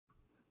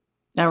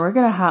Now we're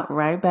going to hop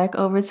right back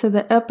over to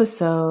the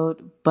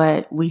episode,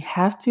 but we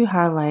have to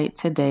highlight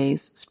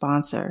today's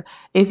sponsor.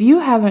 If you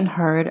haven't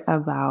heard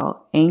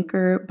about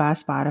Anchor by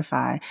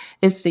Spotify,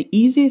 it's the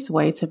easiest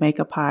way to make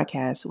a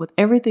podcast with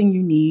everything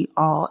you need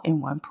all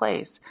in one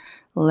place.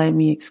 Let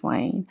me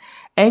explain.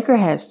 Anchor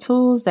has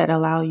tools that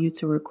allow you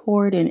to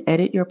record and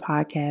edit your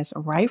podcast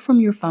right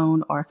from your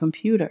phone or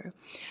computer.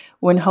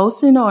 When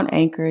hosting on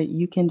Anchor,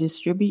 you can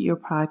distribute your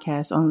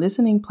podcast on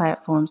listening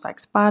platforms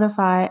like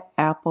Spotify,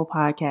 Apple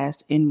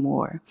Podcasts, and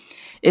more.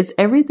 It's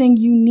everything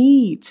you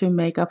need to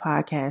make a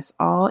podcast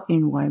all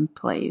in one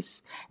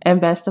place.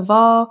 And best of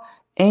all,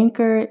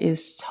 Anchor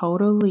is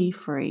totally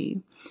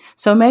free.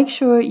 So make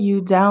sure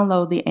you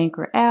download the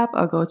Anchor app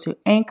or go to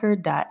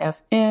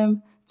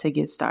anchor.fm to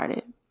get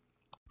started.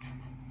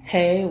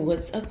 Hey,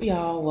 what's up,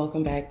 y'all?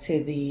 Welcome back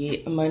to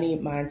the Money,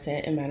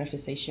 Mindset, and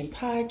Manifestation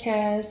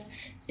podcast.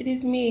 It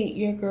is me,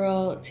 your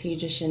girl,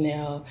 Teja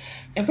Chanel,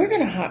 and we're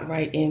going to hop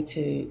right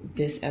into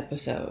this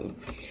episode.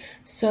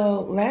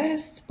 So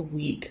last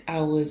week,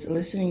 I was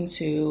listening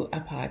to a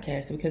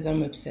podcast because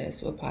I'm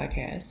obsessed with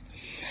podcasts,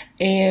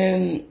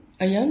 and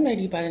a young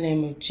lady by the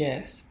name of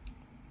Jess,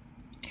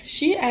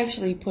 she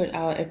actually put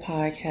out a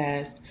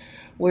podcast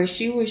where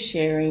she was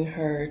sharing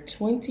her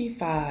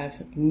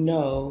 25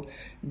 no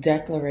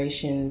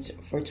declarations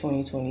for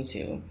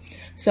 2022.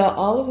 So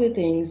all of the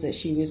things that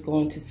she was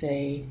going to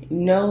say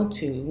no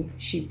to,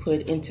 she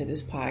put into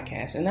this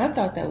podcast. And I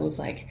thought that was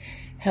like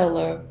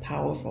hella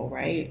powerful,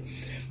 right?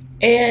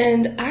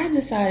 And I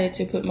decided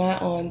to put my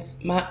own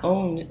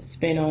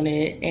spin on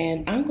it.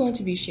 And I'm going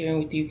to be sharing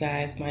with you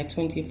guys my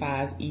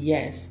 25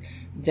 yes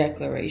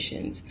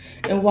declarations.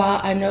 And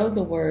while I know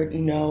the word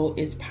no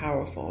is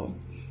powerful,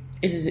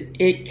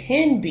 it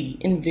can be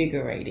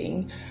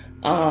invigorating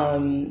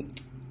and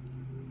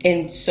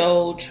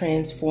so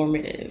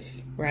transformative,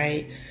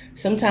 right?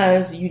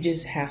 Sometimes you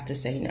just have to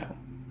say no,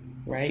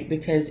 right?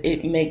 Because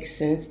it makes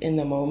sense in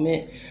the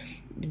moment.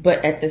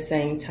 But at the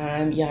same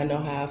time, y'all know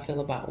how I feel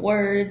about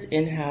words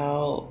and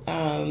how,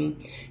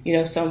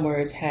 some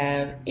words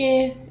have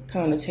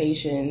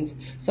connotations.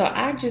 So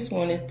I just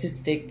wanted to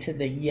stick to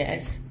the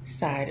yes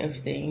side of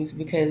things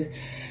because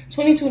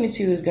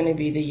 2022 is going to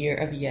be the year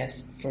of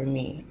yes for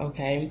me,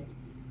 okay?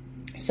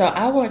 So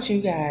I want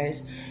you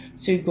guys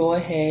to go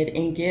ahead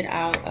and get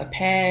out a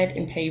pad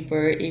and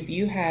paper. If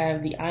you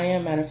have the I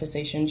Am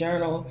Manifestation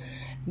Journal,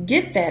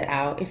 get that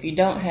out. If you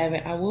don't have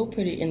it, I will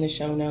put it in the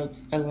show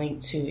notes, a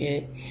link to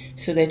it,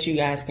 so that you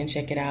guys can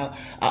check it out.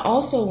 I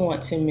also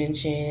want to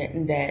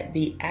mention that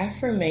the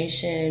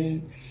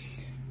affirmation,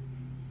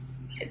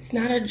 it's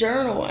not a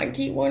journal. I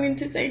keep wanting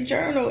to say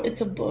journal.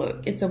 It's a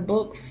book. It's a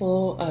book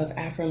full of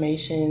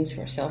affirmations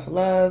for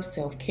self-love,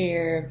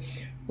 self-care,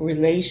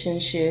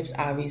 relationships,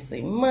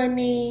 obviously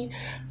money,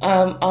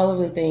 all of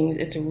the things.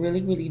 It's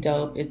really, really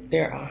dope.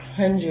 There are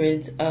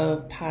hundreds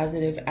of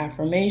positive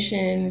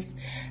affirmations.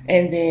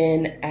 And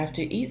then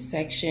after each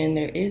section,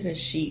 there is a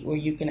sheet where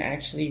you can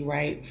actually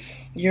write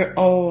your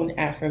own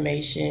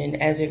affirmation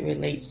as it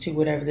relates to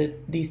whatever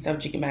the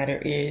subject matter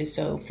is.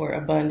 So for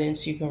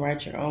abundance, you can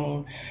write your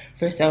own.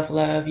 For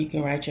self-love, you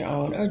can write your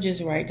own, or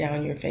just write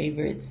down your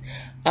favorites.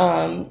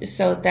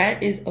 So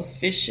that is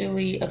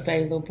officially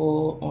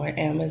available on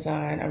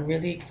Amazon. I'm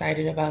really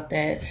excited about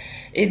that.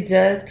 It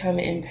does come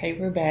in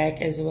paperback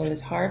as well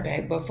as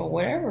hardback, but for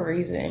whatever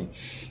reason,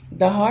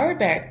 the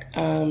hardback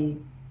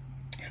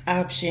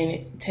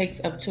option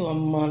takes up to a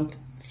month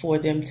for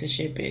them to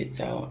ship it.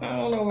 So I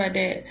don't know about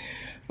that,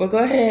 but go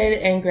ahead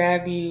and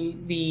grab you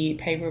the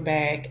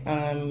paperback.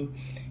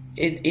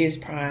 It is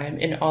Prime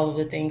and all of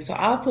the things. So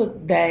I'll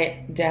put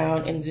that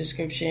down in the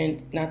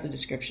description,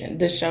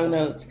 the show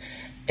notes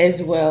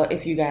as well,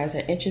 if you guys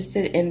are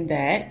interested in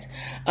that.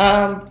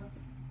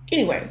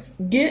 Anyway,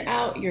 get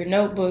out your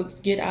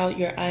notebooks, get out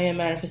your I Am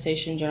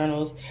Manifestation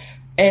journals,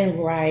 and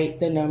write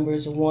the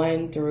numbers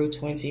 1 through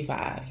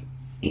 25.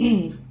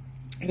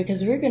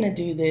 Because we're going to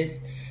do this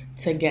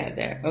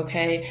together,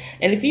 okay?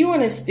 And if you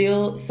want to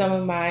steal some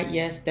of my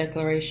yes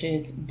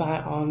declarations, by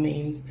all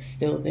means,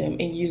 steal them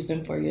and use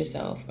them for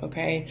yourself,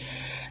 okay?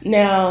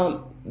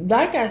 Now,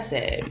 like I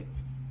said,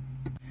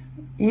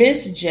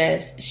 Miss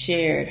Jess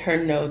shared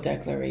her no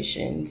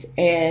declarations,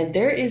 and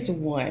there is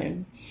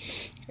one.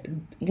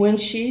 When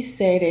she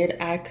said it,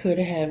 I could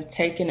have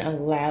taken a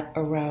lap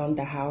around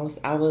the house.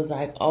 I was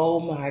like, oh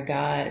my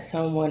God,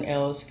 someone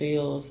else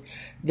feels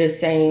the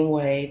same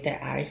way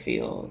that I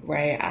feel,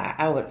 right?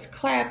 I was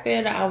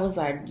clapping. I was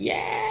like,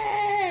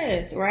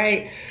 yes,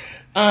 right?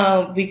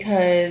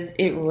 Because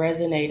it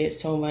resonated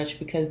so much,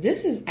 because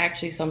this is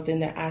actually something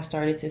that I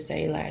started to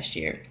say last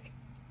year.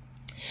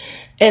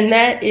 And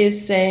that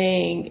is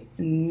saying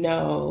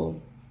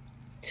no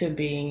to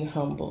being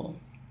humble.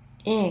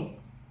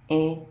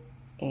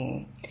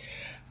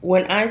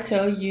 When I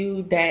tell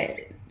you that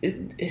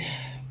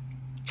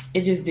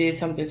it just did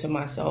something to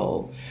my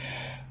soul.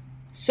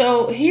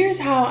 So here's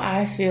how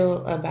I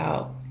feel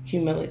about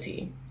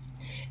humility.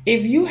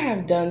 If you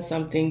have done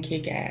something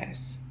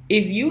kick-ass,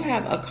 if you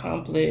have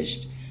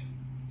accomplished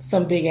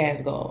some big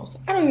ass goals.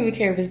 I don't even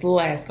care if it's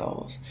little ass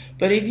goals.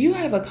 But if you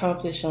have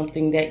accomplished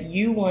something that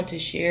you want to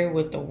share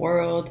with the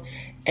world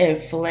and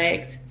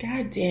flex,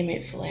 god damn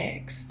it,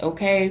 flex,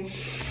 okay?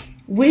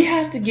 We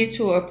have to get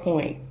to a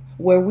point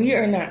where we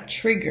are not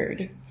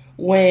triggered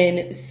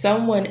when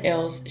someone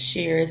else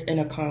shares an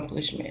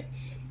accomplishment.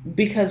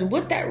 Because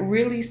what that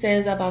really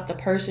says about the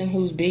person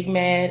who's big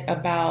mad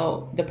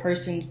about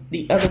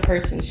the other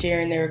person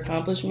sharing their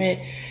accomplishment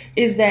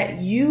is that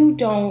you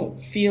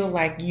don't feel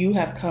like you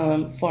have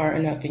come far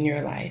enough in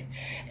your life.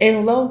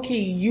 And low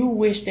key, you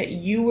wish that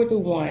you were the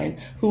one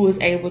who was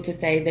able to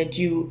say that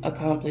you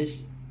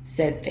accomplished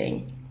said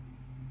thing.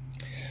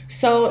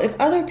 So if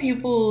other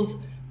people's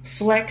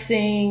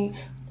flexing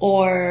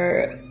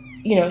or,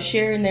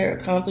 sharing their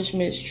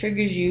accomplishments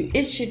triggers you,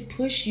 it should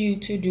push you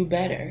to do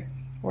better.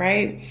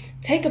 Right?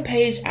 Take a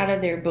page out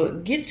of their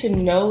book, get to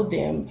know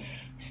them,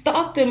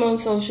 stalk them on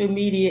social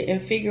media and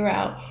figure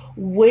out,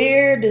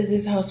 where does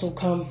this hustle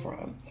come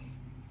from?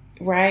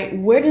 Right?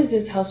 Where does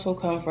this hustle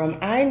come from?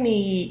 I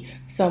need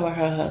some of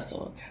her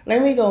hustle.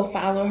 Let me go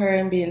follow her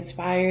and be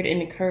inspired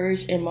and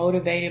encouraged and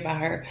motivated by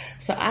her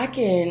so I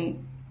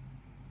can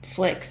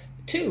flex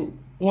too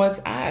once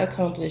I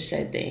accomplish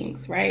said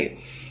things, right?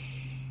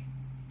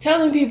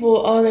 Telling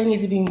people, they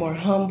need to be more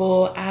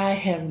humble. I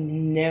have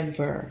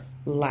never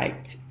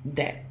liked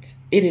that.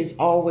 It has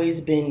always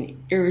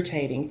been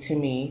irritating to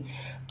me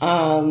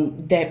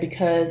that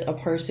because a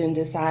person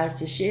decides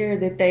to share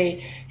that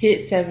they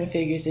hit 7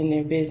 figures in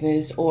their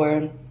business,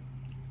 or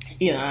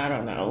I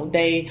don't know,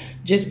 they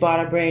just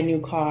bought a brand new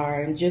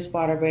car and just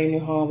bought a brand new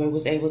home and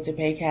was able to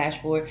pay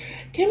cash for it.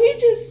 Can we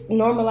just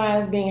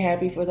normalize being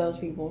happy for those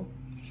people?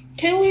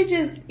 Can we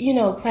just,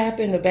 clap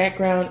in the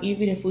background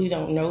even if we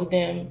don't know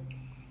them,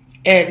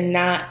 and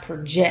not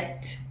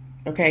project?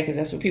 Okay, because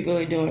that's what people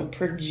are doing.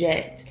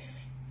 Project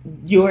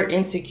your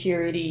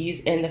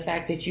insecurities and the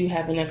fact that you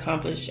haven't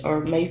accomplished or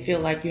may feel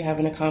like you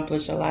haven't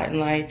accomplished a lot in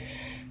life.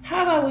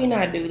 How about we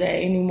not do that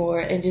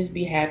anymore and just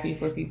be happy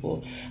for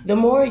people? The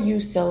more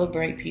you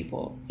celebrate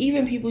people,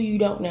 even people you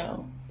don't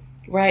know,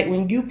 right?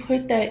 When you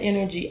put that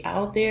energy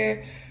out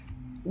there,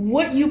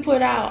 what you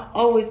put out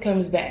always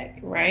comes back,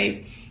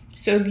 right?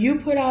 So if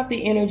you put out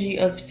the energy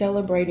of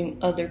celebrating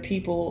other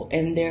people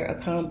and their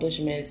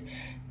accomplishments,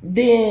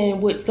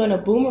 then what's going to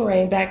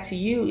boomerang back to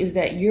you is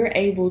that you're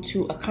able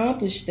to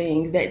accomplish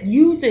things that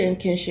you then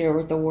can share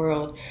with the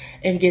world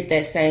and get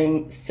that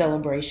same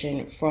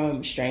celebration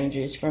from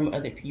strangers, from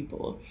other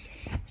people.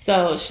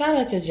 So shout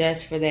out to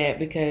Jess for that,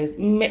 because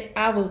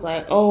I was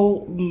like,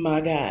 oh my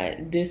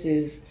God,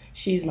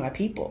 she's my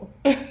people.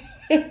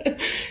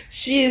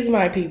 She is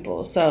my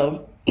people.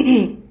 So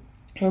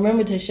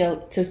remember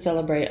to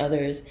celebrate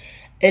others,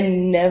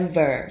 and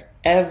never,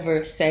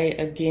 ever say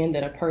again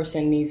that a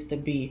person needs to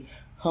be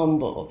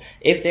humble.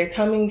 If they're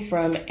coming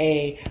from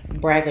a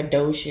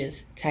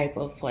braggadocious type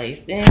of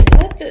place, then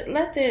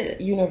let the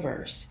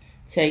universe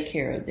take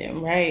care of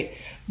them, right?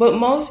 But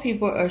most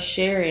people are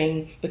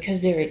sharing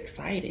because they're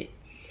excited,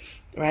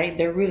 right?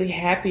 They're really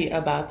happy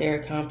about their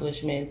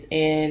accomplishments,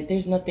 and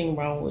there's nothing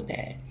wrong with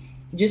that.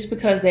 Just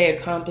because they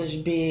accomplish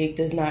big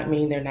does not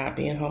mean they're not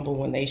being humble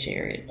when they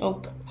share it.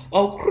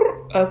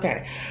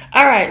 Okay.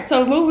 All right,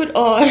 so moving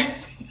on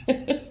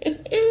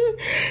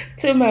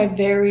to my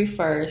very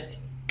first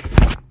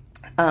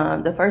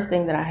the first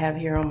thing that I have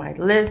here on my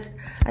list.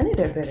 I need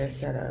a better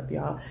setup,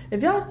 y'all.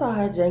 If y'all saw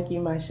how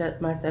janky my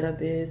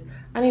setup is,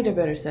 I need a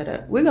better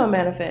setup. We're going to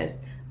manifest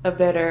a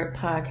better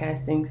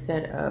podcasting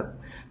setup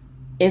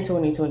in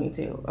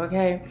 2022,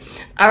 okay?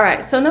 All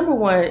right, so number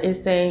one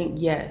is saying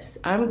yes.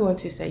 I'm going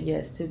to say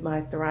yes to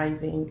my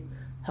thriving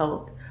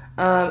health.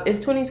 If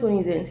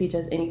 2020 didn't teach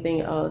us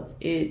anything else,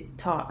 it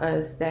taught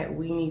us that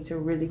we need to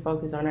really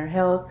focus on our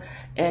health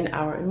and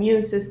our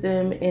immune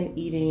system and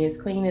eating as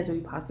clean as we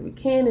possibly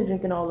can and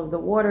drinking all of the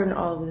water and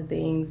all of the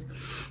things.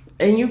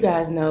 And you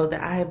guys know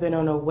that I have been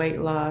on a weight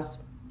loss.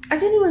 I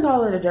can't even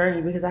call it a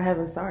journey because I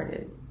haven't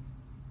started.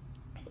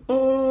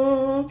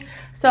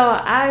 So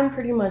I'm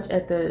pretty much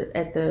at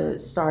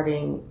the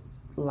starting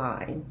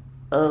line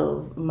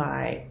of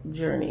my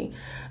journey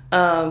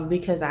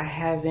because I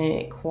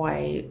haven't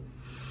quite...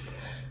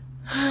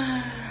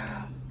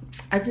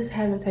 I just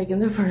haven't taken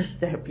the first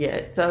step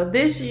yet. So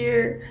this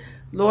year,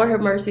 Lord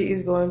have mercy,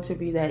 is going to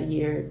be that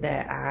year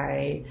that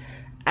I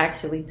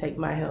actually take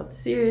my health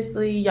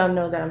seriously. Y'all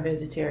know that I'm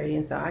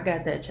vegetarian, so I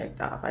got that checked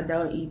off. I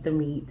don't eat the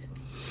meat.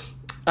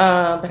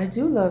 But I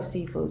do love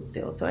seafood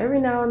still. So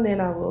every now and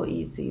then I will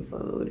eat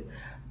seafood.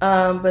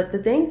 But the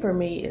thing for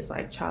me is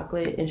like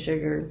chocolate and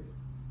sugar.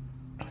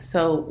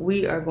 So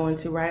we are going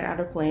to write out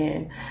a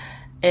plan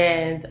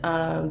and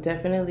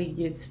definitely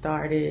get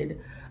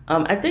started.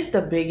 I think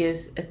the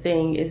biggest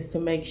thing is to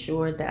make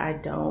sure that I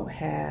don't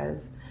have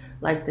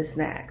like the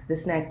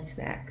snacky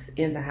snacks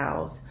in the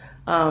house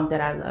that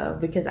I love,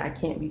 because I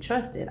can't be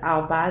trusted.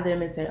 I'll buy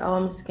them and say, oh,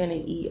 I'm just going to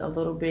eat a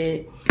little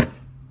bit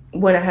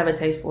when I have a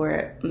taste for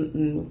it.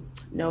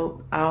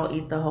 Nope, I'll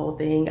eat the whole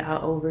thing.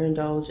 I'll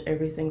overindulge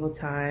every single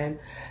time.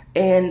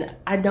 And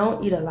I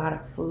don't eat a lot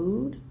of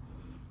food.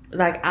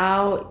 Like,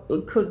 I'll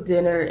cook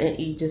dinner and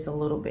eat just a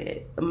little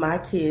bit. My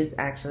kids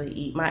actually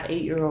eat. My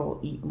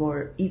 8-year-old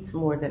eats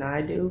more than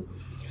I do,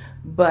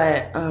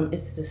 but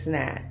it's the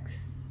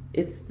snacks.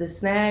 It's the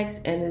snacks,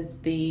 and it's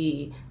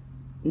the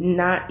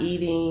not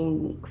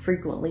eating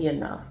frequently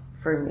enough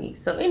for me.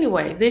 So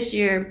anyway, this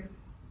year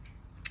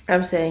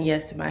I'm saying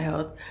yes to my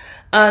health.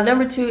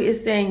 Number two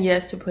is saying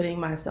yes to putting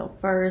myself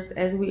first.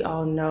 As we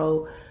all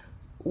know,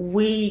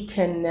 we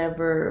can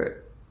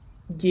never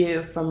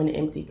give from an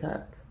empty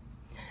cup.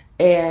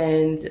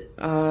 And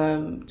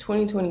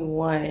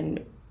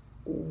 2021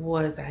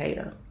 was a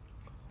hater.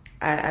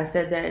 I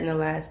said that in the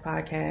last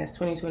podcast.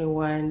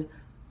 2021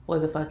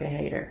 was a fucking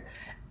hater.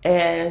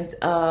 And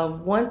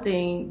one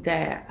thing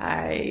that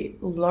I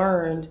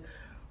learned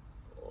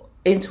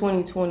in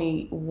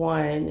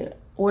 2021,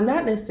 or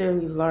not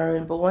necessarily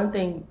learned, but one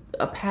thing,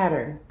 a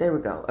pattern, there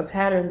we go, a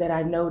pattern that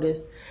I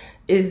noticed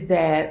is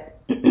that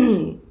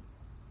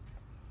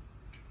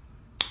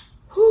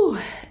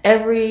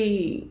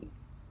every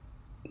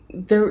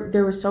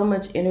there was so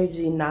much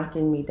energy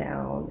knocking me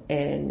down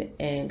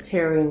and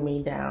tearing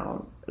me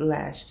down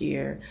last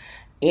year,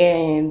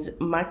 and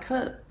my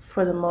cup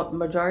for the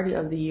majority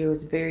of the year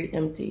was very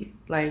empty.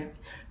 Like,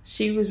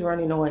 she was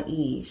running on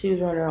she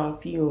was running on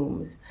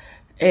fumes,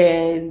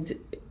 and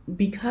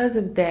because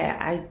of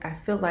that, I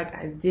feel like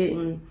I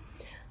didn't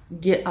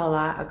get a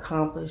lot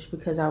accomplished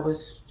because I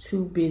was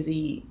too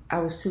busy. I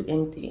was too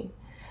empty.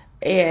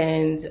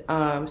 And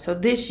so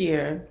this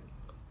year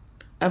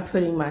I'm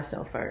putting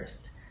myself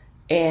first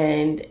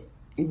and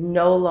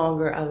no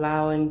longer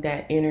allowing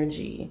that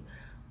energy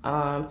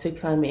to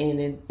come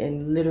in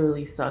and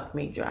literally suck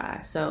me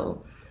dry.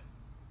 So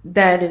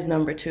that is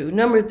number two.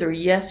 Number three,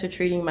 yes to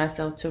treating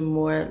myself to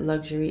more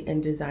luxury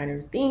and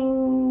designer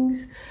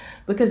things.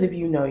 Because if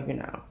you know, you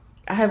know.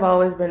 I have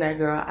always been that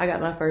girl. I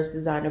got my first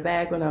designer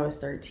bag when I was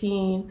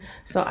 13.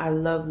 So I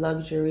love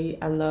luxury.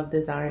 I love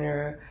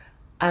designer.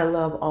 I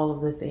love all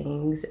of the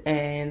things.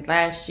 And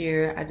last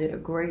year I did a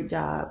great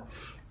job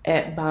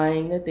at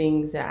buying the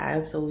things that I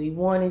absolutely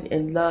wanted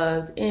and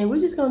loved. And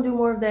we're just going to do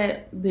more of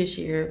that this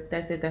year.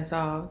 That's it. That's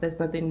all. That's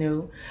nothing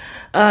new.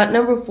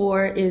 Number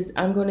four is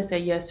I'm going to say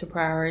yes to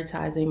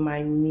prioritizing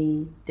my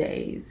me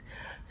days.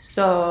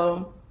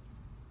 So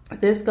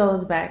this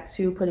goes back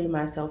to putting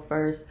myself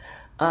first.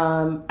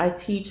 I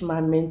teach my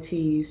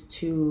mentees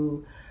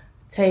to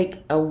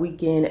take a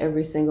weekend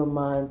every single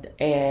month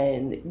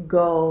and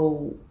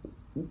go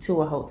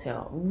to a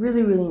hotel,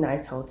 really, really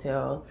nice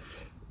hotel,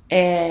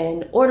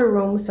 and order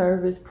room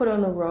service, put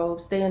on the robe,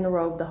 stay in the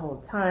robe the whole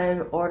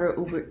time, order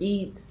Uber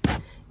Eats,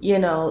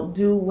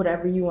 do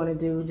whatever you want to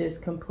do,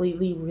 just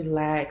completely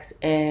relax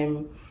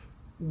and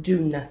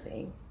do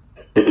nothing.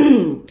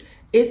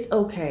 It's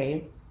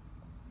okay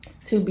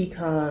to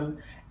become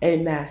a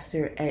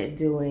master at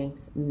doing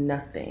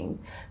nothing.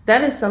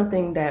 That is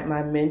something that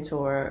my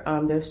mentor,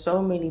 there's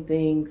so many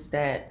things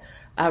that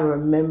I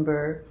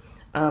remember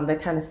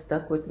that kind of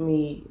stuck with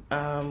me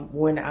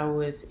when I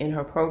was in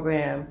her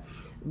program.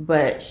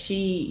 But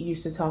she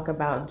used to talk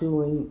about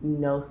doing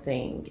no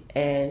thing,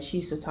 and she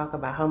used to talk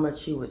about how much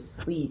she would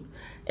sleep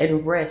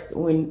and rest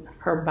when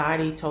her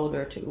body told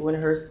her to, when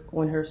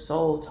her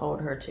soul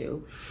told her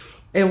to.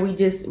 And we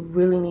just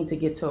really need to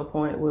get to a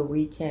point where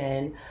we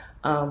can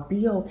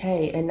be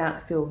okay and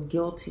not feel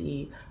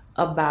guilty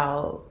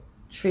about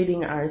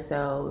treating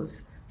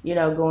ourselves,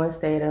 going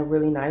stay at a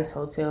really nice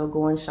hotel,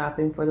 going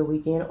shopping for the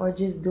weekend, or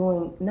just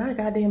doing not a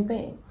goddamn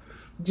thing.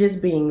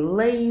 Just being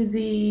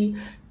lazy,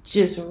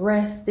 just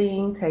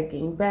resting,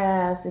 taking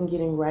baths, and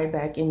getting right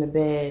back in the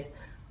bed.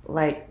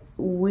 Like,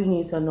 we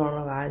need to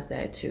normalize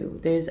that too.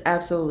 There's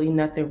absolutely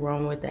nothing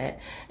wrong with that.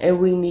 And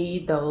we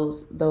need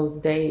those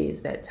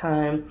days, that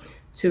time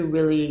to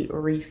really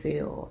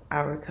refill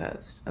our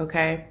cups,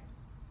 okay?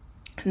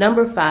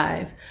 Number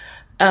five,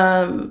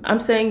 I'm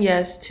saying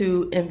yes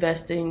to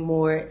investing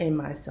more in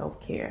my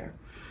self-care.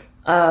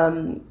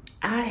 I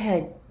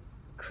had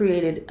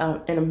created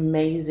an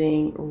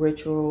amazing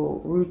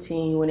ritual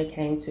routine when it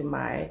came to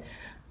my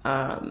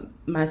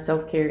my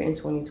self-care in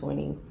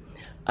 2020,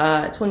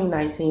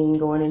 2019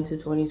 going into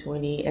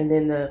 2020, and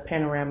then the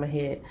panorama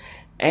hit,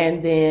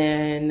 and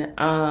then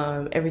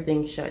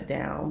everything shut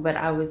down. But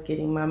I was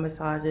getting my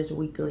massages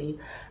weekly.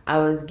 I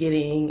was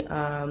getting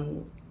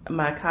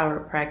my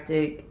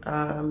chiropractic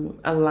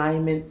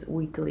alignments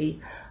weekly.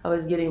 I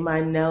was getting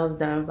my nails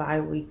done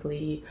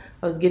bi-weekly.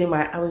 I was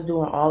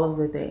doing all of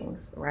the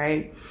things,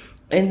 right?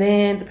 And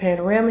then the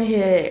panorama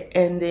hit,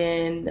 and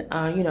then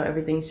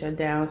everything shut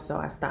down, so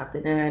I stopped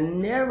it, and I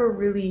never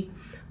really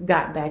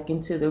got back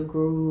into the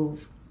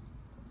groove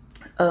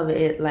of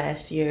it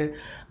last year.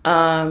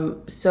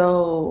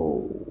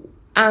 So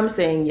I'm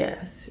saying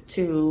yes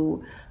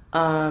to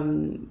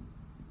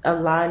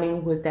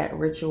aligning with that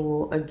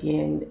ritual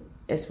again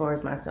as far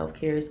as my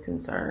self-care is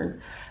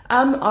concerned.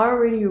 I'm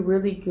already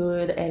really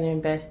good at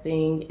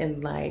investing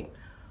in like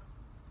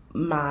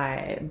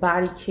my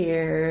body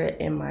care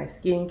and my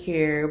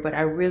skincare, but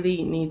I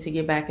really need to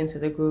get back into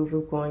the groove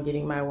of going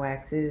getting my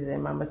waxes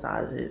and my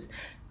massages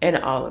and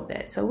all of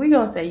that. So we're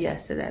gonna say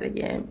yes to that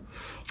again.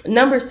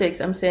 Number 6,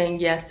 I'm saying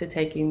yes to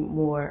taking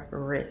more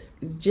risks.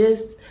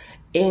 Just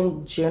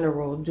in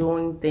general,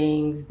 doing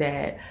things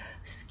that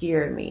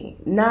scare me.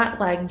 Not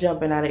like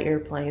jumping out of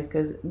airplanes,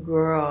 because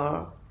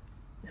girl,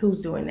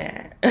 who's doing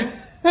that?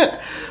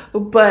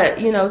 But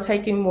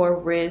taking more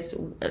risks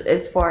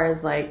as far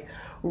as like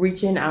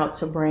reaching out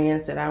to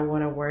brands that I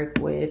want to work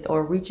with,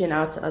 or reaching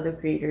out to other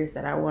creators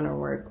that I want to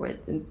work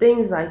with, and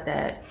things like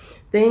that.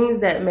 Things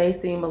that may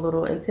seem a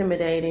little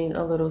intimidating,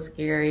 a little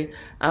scary,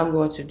 I'm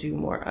going to do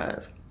more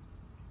of.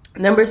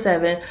 Number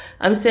 7,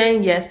 I'm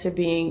saying yes to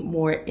being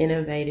more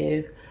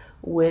innovative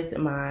with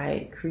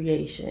my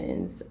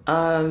creations.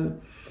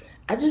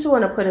 I just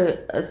want to put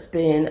a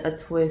spin, a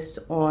twist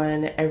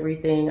on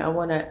everything. I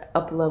want to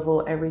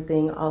up-level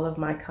everything, all of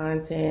my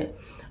content.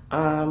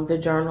 The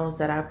journals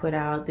that I put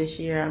out this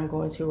year, I'm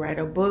going to write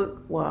a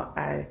book. Well,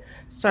 I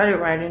started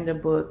writing the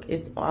book.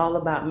 It's all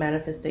about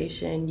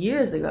manifestation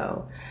years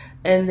ago.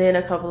 And then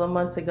a couple of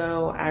months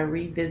ago, I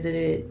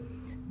revisited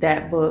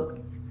that book.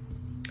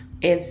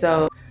 And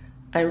so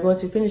I'm going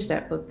to finish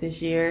that book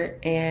this year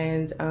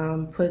and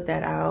put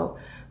that out.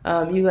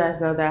 You guys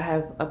know that I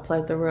have a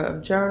plethora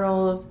of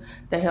journals.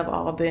 They have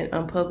all been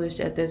unpublished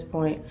at this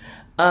point,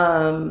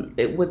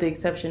 with the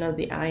exception of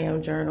the I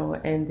Am journal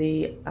and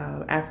the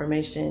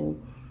affirmation.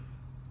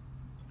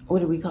 What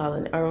do we call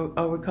it?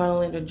 Are we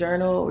calling it a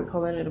journal? Are we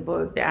calling it a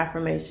book? The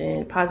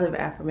affirmation, positive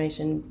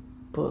affirmation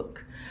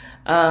book.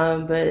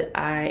 But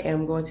I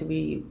am going to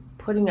be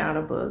putting out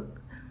a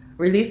book,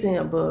 releasing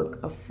a book,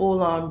 a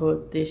full-on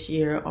book this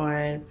year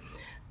on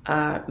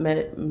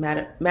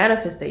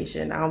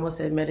manifestation. I almost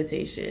said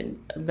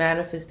meditation,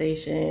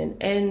 manifestation.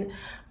 And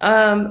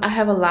I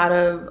have a lot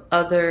of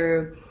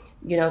other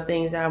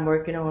things that I'm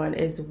working on,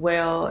 as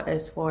well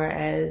as far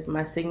as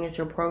my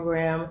signature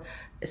program.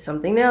 It's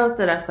something else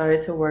that I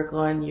started to work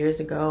on years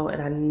ago,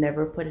 and I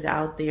never put it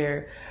out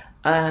there.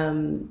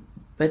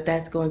 But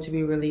that's going to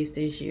be released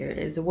this year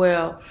as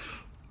well.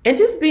 And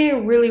just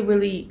being really,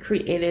 really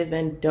creative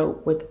and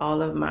dope with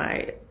all of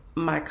my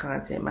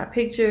content, my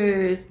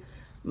pictures,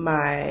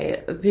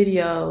 my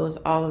videos,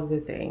 all of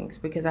the things,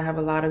 because I have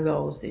a lot of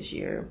goals this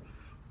year.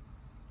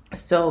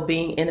 So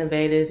being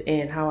innovative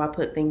in how I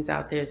put things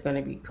out there is going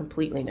to be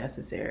completely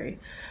necessary.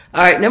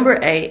 All right, number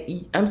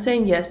 8, I'm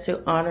saying yes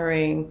to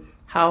honoring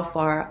how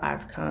far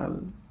I've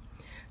come.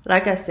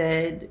 Like I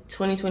said,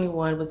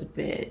 2021 was a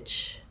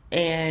bitch,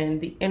 and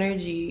the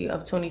energy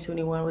of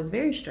 2021 was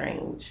very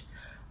strange.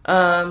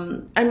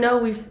 I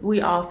know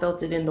we all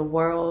felt it in the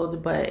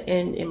world, but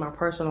in my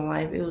personal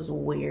life, it was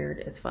weird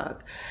as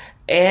fuck.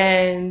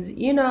 And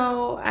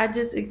I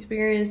just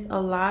experienced a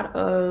lot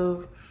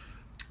of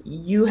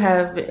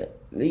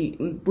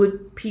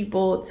with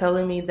people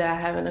telling me that I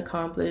haven't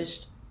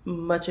accomplished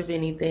much of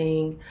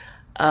anything,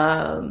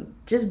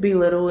 just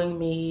belittling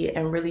me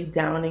and really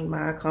downing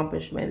my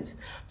accomplishments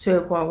to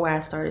a point where I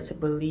started to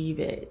believe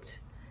it.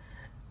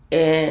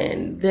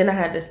 And then I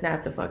had to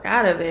snap the fuck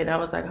out of it. I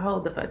was like,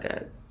 hold the fuck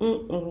up.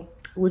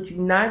 What you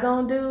not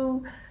gonna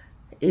do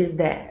is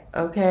that,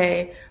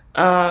 okay?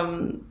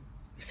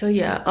 So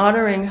yeah,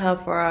 honoring how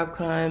far I've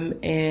come,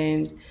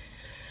 and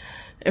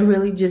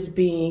really just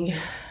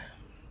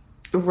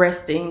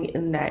resting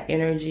in that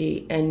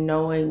energy and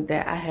knowing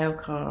that I have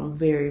come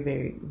very,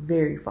 very,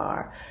 very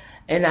far,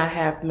 and I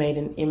have made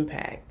an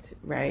impact,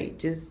 right?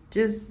 Just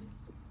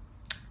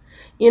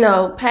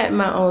patting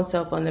my own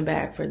self on the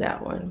back for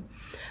that one.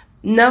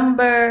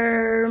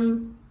 Number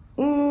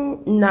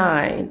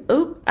 9.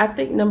 I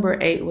think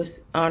number 8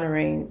 was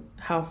honoring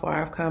how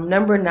far I've come.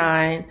 Number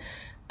 9,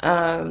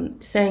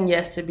 saying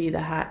yes to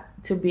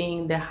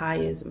being the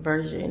highest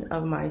version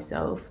of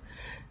myself.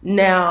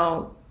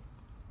 Now,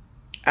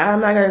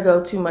 I'm not gonna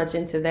go too much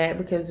into that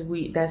because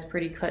that's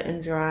pretty cut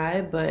and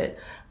dry. But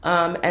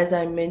as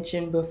I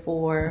mentioned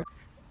before,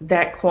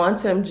 that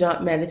quantum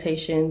jump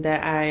meditation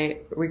that I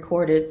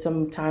recorded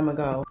some time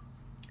ago,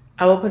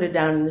 I will put it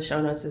down in the show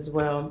notes as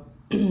well,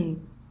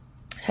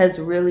 has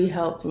really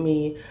helped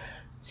me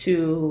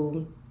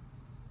to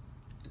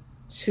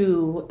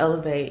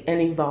elevate and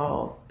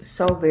evolve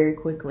so very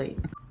quickly.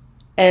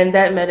 And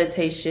that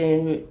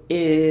meditation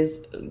is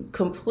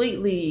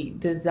completely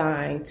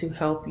designed to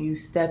help you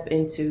step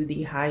into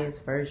the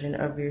highest version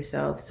of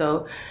yourself.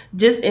 So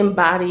just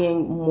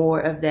embodying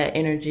more of that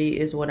energy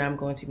is what I'm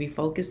going to be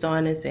focused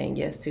on and saying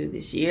yes to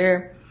this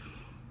year.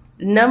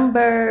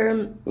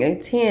 Number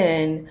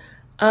 10,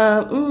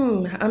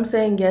 I'm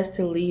saying yes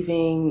to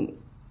leaving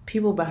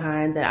people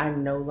behind that I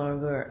no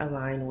longer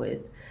align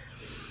with,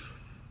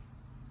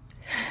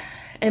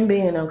 and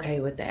being okay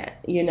with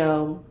that.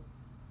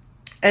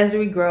 As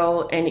we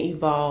grow and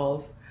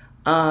evolve,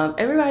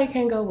 everybody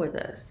can go with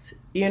us.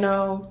 We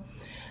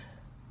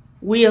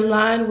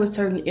align with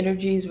certain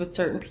energies, with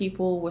certain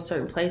people, with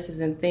certain places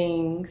and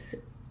things,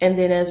 and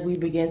then as we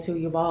begin to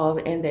evolve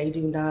and they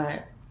do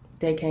not,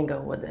 they can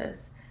go with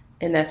us,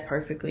 and that's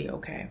perfectly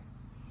okay.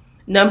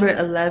 Number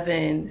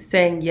 11,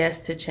 saying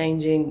yes to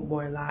changing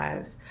more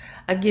lives.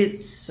 I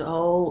get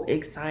so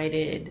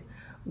excited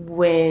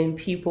when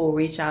people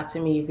reach out to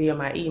me via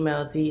my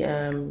email,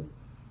 DM,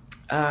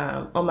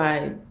 on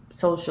my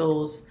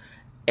socials,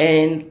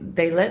 and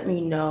they let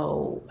me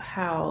know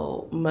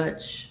how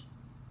much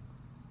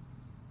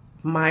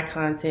my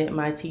content,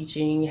 my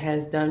teaching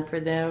has done for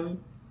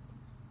them.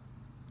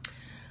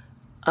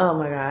 Oh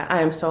my God,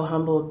 I am so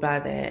humbled by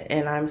that,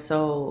 and I'm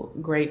so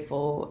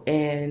grateful,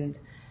 and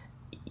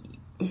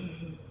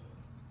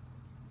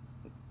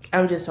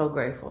I'm just so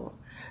grateful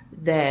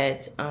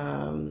that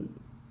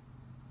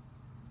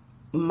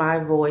my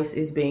voice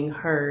is being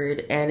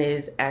heard and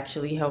is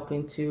actually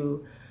helping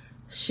to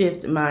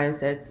shift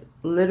mindsets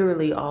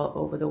literally all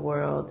over the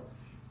world.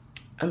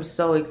 I'm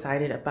so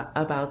excited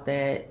about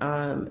that.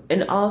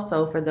 And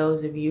also for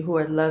those of you who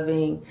are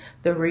loving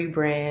the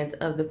rebrand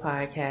of the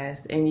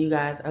podcast and you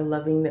guys are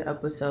loving the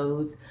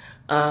episodes,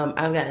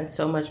 I've gotten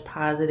so much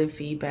positive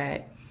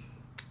feedback.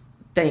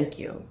 Thank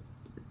you.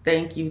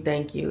 Thank you.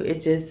 Thank you.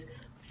 It just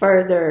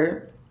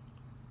further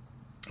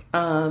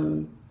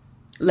um,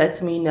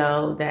 lets me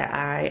know that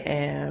I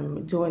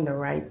am doing the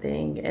right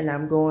thing and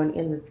I'm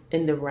going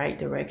in the right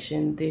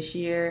direction this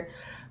year.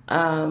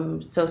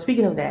 So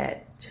speaking of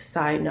that, just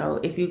side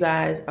note, if you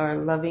guys are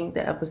loving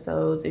the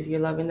episodes, if you're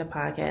loving the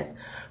podcast,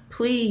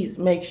 please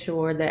make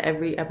sure that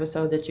every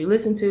episode that you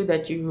listen to,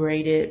 that you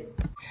rate it.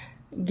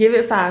 Give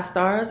it 5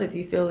 stars if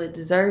you feel it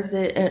deserves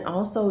it. And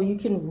also, you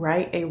can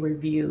write a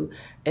review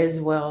as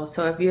well.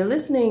 So, if you're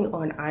listening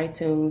on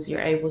iTunes,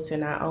 you're able to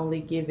not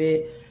only give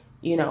it,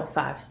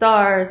 5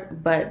 stars,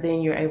 but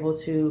then you're able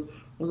to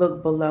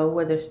look below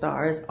where the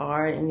stars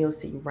are and you'll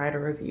see write a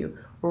review.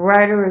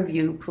 Write a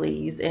review,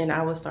 please. And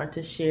I will start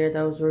to share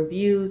those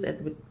reviews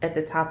at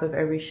the top of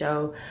every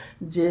show,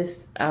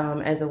 just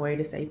as a way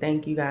to say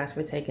thank you guys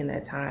for taking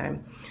that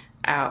time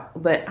out.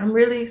 But I'm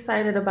really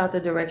excited about the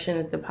direction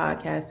that the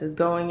podcast is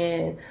going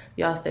in.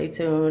 Y'all stay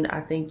tuned. I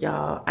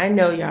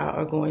know y'all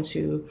are going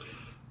to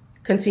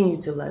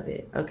continue to love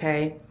it,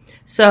 okay?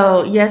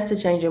 So, yes, to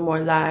changing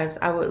more lives.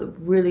 I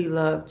would really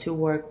love to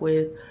work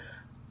with,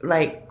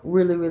 like,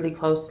 really, really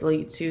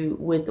closely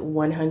with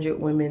 100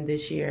 women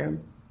this year.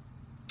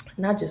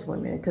 Not just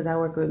women, because I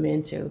work with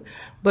men too,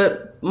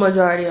 but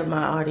majority of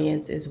my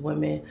audience is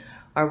women,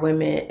 are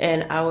women,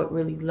 and I would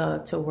really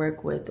love to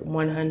work with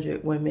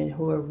 100 women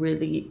who are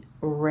really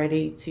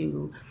ready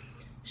to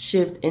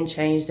shift and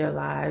change their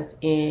lives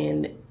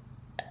in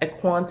a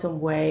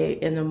quantum way,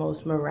 in the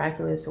most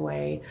miraculous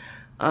way.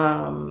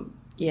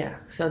 Yeah,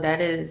 so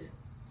that is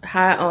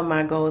high on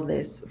my goal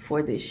list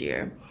for this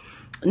year.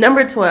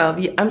 Number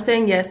 12, I'm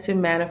saying yes to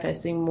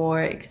manifesting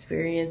more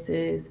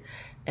experiences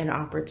and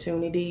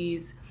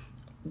opportunities.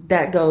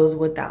 That goes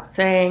without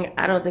saying.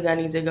 I don't think I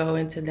need to go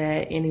into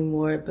that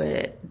anymore,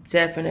 but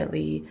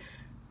definitely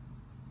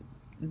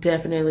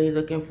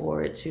looking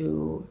forward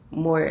to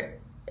more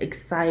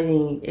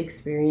exciting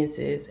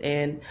experiences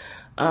and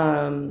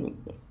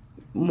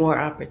more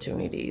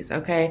opportunities.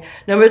 Okay.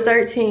 Number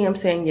 13, I'm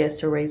saying yes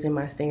to raising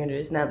my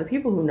standards. Now, the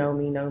people who know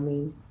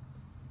me,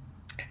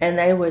 and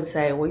they would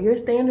say, well, your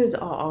standards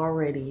are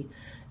already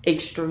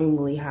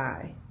extremely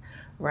high,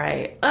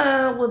 right?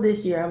 Well,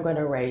 this year I'm going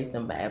to raise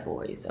them bad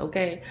boys,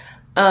 okay?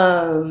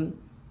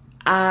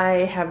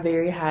 I have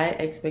very high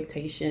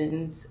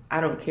expectations.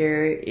 I don't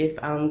care if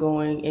I'm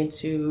going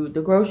into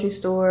the grocery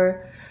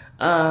store.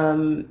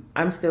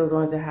 I'm still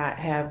going to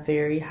have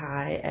very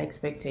high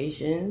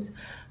expectations.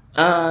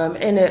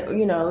 And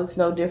it's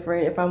no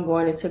different if I'm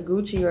going into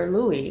Gucci or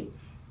Louis.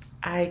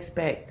 I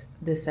expect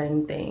the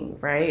same thing,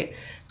 right?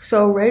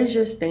 So raise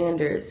your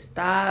standards.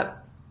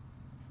 Stop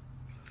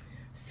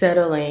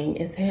settling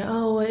and saying,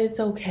 oh, it's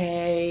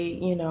okay.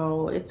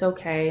 It's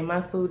okay.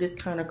 My food is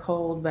kind of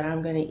cold, but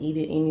I'm going to eat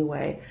it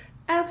anyway.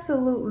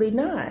 Absolutely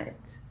not.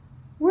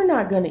 We're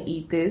not going to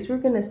eat this. We're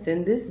going to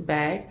send this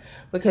back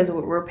because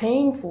what we're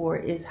paying for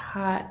is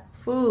hot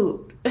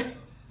food.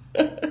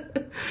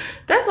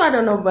 That's why I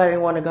don't nobody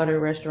want to go to a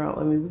restaurant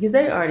with me, because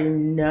they already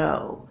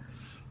know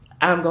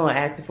I'm going to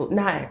act the fool.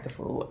 Not act the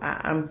fool.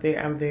 I'm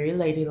very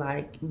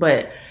ladylike,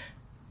 but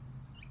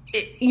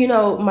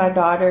my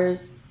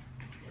daughters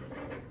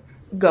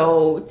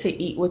go to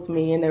eat with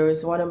me, and there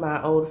was one of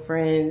my old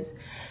friends.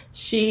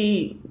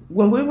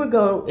 When we would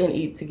go and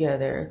eat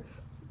together,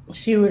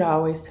 she would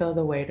always tell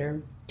the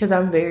waiter, because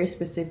I'm very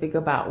specific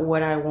about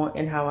what I want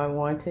and how I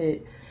want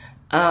it,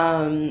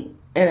 and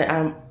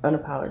I'm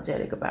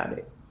unapologetic about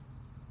it.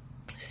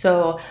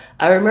 So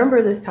I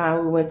remember this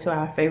time we went to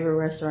our favorite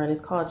restaurant. It's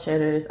called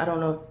Cheddar's. I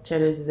don't know if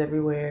Cheddar's is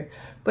everywhere,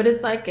 but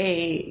it's like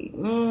I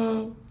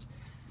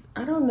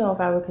don't know if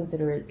I would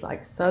consider it's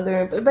like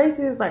Southern, but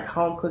basically it's like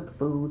home cooked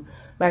food,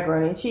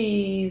 macaroni and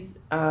cheese,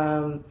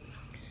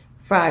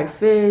 fried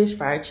fish,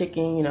 fried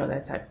chicken,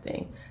 that type of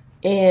thing.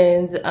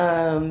 And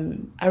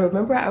I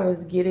remember I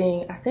was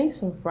getting, I think,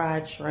 some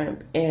fried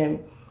shrimp,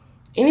 and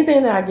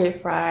anything that I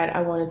get fried,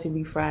 I want it to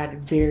be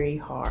fried very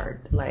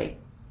hard, like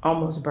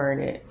almost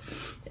burn it.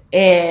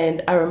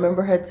 And I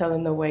remember her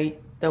telling the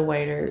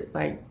waiter,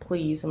 like,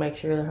 please make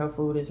sure that her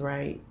food is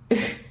right.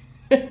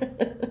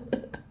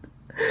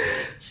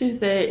 She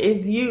said,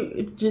 if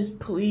you just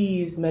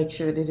please make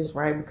sure that it's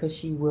right because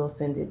she will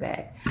send it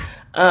back.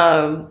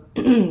 Um,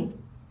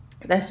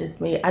 that's just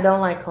me. I don't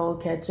like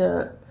cold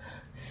ketchup.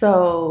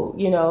 So,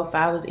 if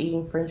I was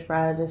eating french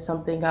fries or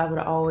something, I would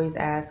always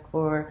ask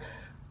for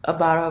a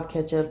bottle of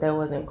ketchup that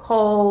wasn't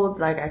cold.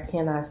 Like, I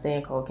cannot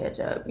stand cold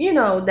ketchup,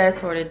 that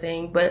sort of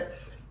thing. But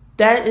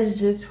that is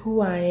just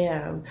who I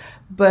am.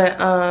 But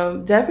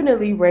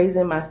definitely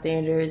raising my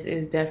standards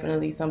is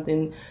definitely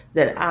something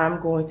that I'm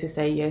going to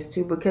say yes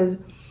to, because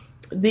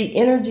the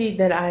energy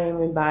that I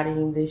am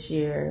embodying this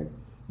year,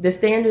 the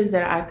standards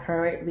that I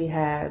currently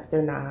have,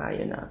 they're not high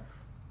enough.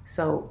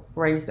 So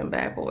raise them,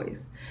 bad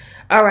boys.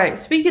 All right,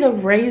 speaking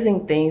of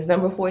raising things,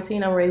 number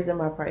 14, I'm raising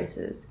my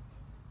prices.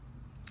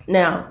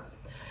 Now,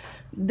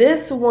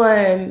 this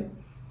one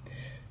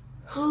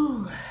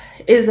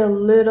is a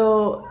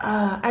little,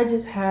 I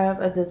just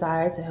have a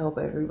desire to help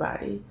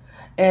everybody.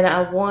 And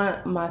I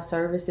want my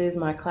services,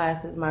 my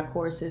classes, my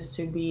courses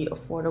to be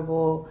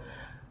affordable.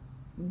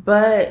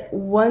 But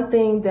one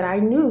thing that I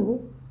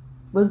knew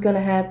was going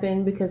to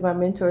happen, because my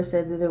mentor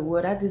said that it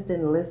would, I just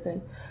didn't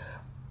listen.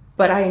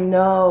 But I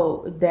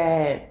know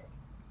that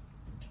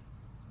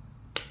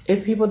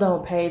if people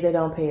don't pay, they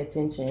don't pay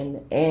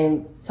attention.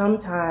 And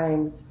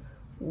sometimes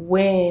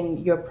when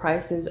your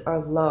prices are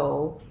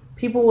low,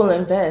 people will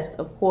invest,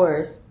 of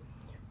course,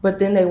 but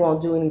then they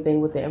won't do anything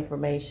with the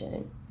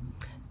information.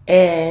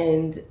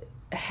 And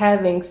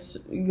having,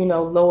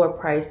 lower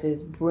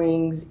prices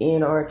brings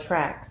in or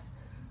attracts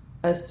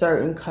a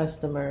certain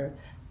customer.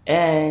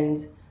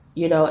 And,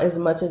 as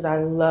much as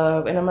I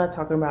love, and I'm not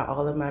talking about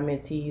all of my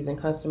mentees and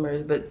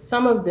customers, but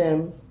some of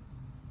them,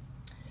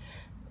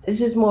 it's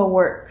just more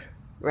work,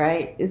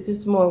 right? It's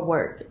just more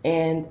work.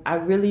 And I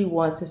really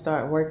want to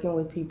start working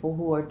with people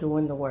who are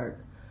doing the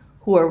work,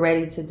 who are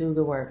ready to do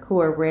the work, who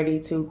are ready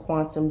to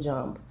quantum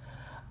jump.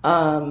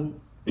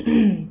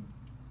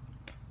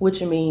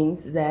 Which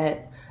means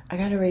that I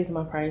got to raise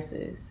my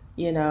prices,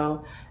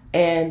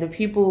 and the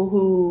people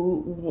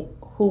who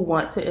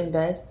want to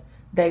invest,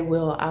 I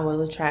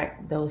will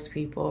attract those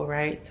people,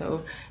 right?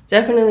 So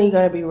definitely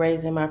going to be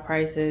raising my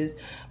prices,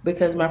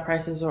 because my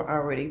prices are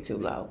already too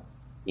low.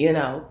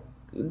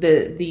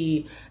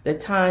 The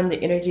time,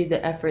 the energy,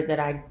 the effort that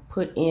I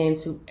put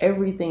into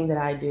everything that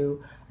I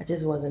do, I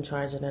just wasn't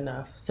charging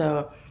enough.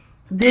 So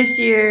this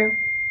year,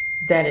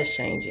 that is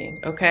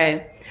changing,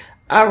 okay?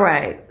 All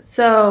right,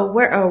 so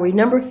where are we?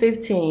 Number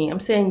 15, I'm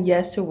saying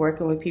yes to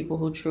working with people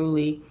who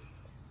truly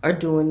are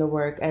doing the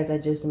work, as I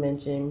just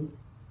mentioned.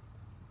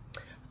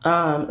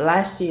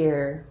 Last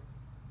year,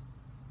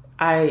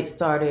 I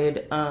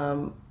started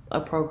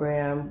a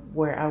program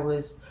where I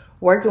was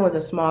working with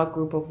a small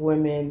group of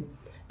women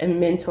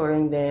and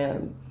mentoring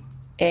them.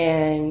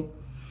 And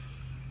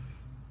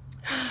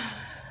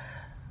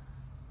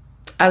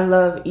I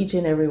love each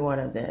and every one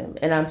of them.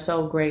 And I'm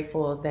so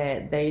grateful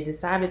that they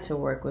decided to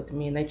work with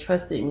me and they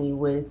trusted me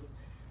with,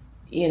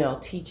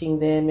 teaching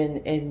them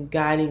and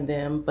guiding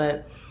them.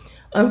 But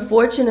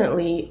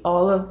unfortunately,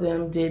 all of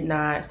them did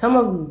not. Some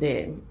of them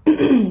did.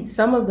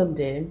 Some of them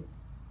did.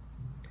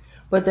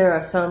 But there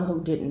are some who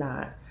did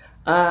not.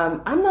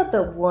 I'm not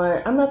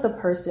the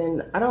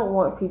person, I don't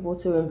want people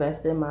to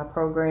invest in my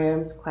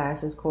programs,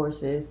 classes,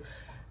 courses,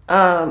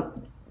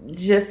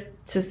 just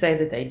to say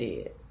that they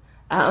did.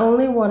 I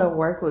only want to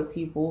work with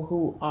people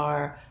who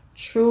are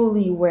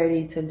truly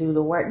ready to do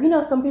the work.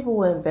 Some people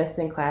will invest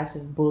in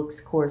classes, books,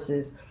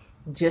 courses,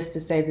 just to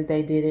say that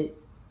they did it.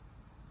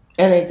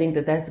 And they think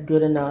that that's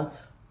good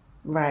enough,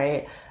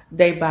 right?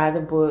 They buy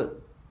the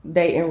book,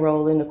 they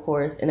enroll in the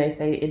course, and they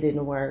say it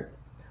didn't work.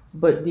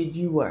 But did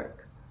you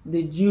work?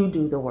 Did you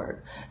do the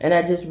work? And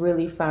I just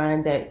really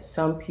find that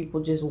some people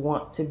just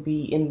want to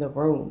be in the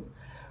room,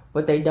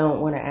 but they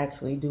don't want to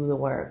actually do the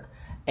work.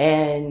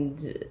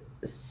 And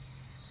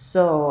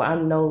so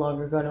I'm no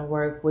longer going to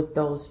work with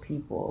those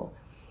people.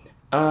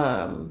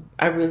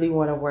 I really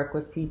want to work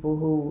with people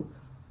who,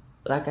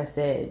 like I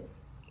said,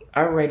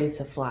 are ready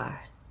to fly,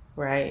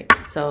 right?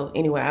 So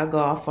anyway, I'll go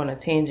off on a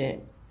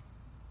tangent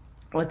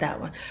with that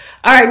one.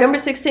 All right, number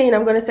 16,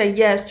 I'm going to say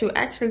yes to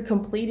actually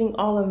completing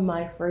all of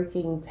my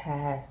freaking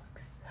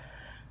tasks.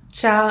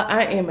 Child,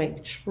 I am a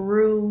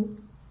true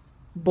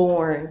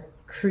born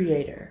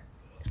creator.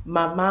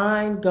 My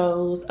mind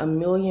goes a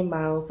million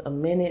miles a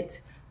minute.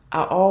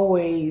 I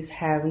always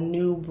have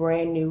new,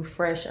 brand new,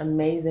 fresh,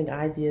 amazing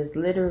ideas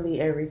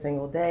literally every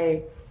single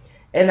day.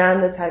 And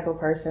I'm the type of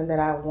person that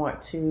I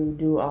want to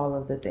do all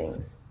of the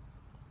things.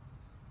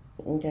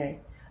 Okay?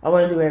 I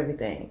want to do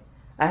everything.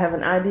 I have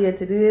an idea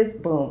to do this,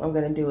 boom, I'm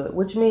going to do it.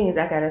 Which means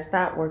I got to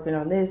stop working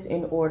on this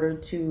in order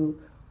to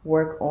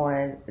work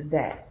on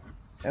that.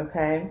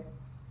 Okay?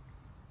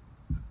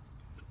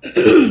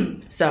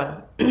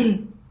 So,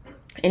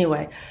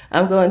 anyway,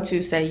 I'm going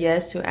to say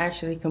yes to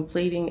actually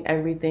completing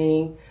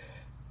everything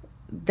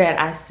that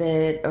I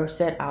said or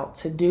set out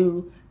to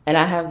do. And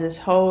I have this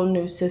whole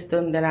new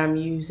system that I'm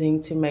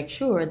using to make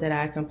sure that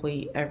I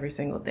complete every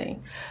single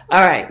thing.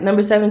 All right,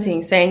 number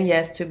 17, saying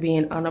yes to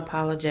being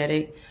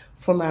unapologetic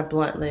for my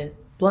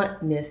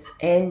bluntness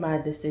and my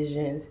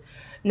decisions.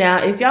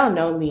 Now, if y'all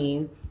know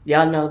me,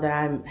 y'all know that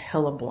I'm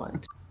hella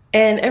blunt.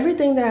 And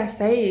everything that I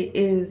say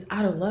is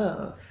out of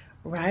love,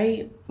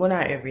 right? Well,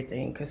 not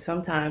everything, because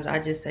sometimes I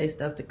just say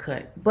stuff to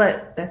cut,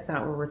 but that's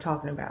not what we're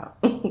talking about.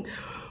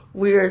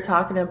 We're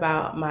talking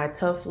about my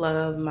tough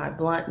love, my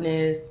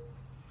bluntness.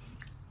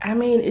 I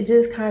mean, it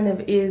just kind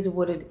of is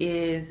what it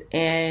is.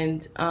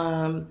 And,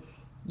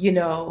 you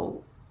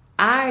know,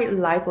 I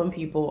like when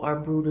people are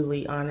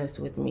brutally honest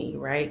with me,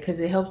 right? Because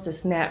it helps to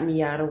snap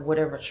me out of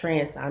whatever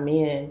trance I'm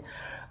in.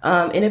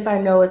 And if I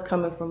know it's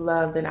coming from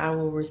love, then I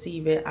will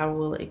receive it. I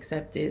will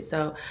accept it.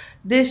 So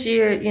this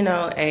year, you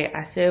know, hey,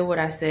 I said what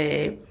I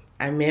said.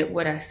 I meant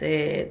what I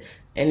said.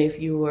 And if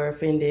you were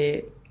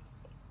offended,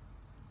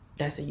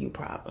 that's a you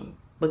problem,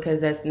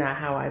 because that's not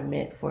how I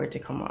meant for it to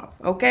come off.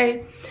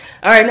 Okay.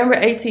 All right. Number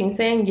 18,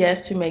 saying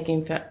yes to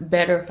making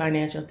better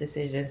financial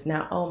decisions.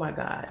 Now, oh my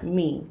God,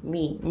 me.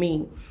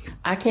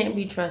 I can't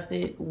be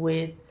trusted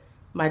with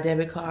my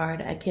debit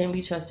card. I can't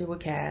be trusted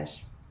with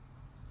cash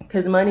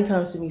because money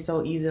comes to me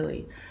so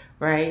easily,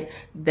 right?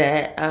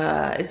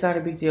 That it's not a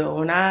big deal.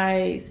 When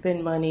I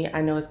spend money, I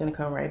know it's going to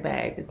come right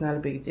back. It's not a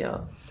big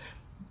deal.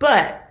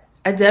 But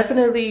I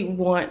definitely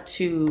want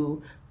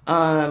to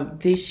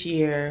this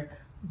year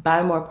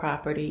buy more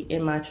property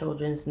in my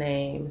children's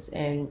names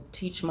and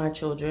teach my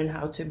children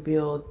how to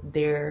build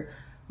their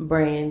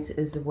brands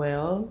as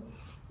well.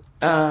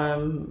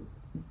 Um,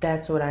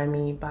 that's what I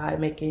mean by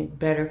making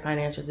better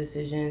financial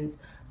decisions,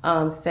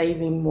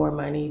 saving more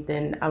money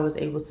than I was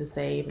able to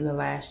save in the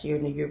last year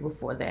and the year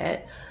before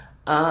that.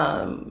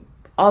 All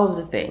of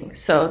the things.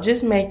 So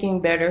just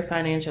making better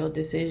financial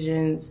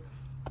decisions,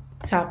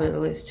 top of the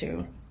list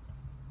too.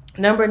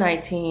 Number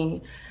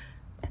 19,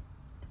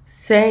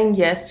 saying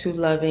yes to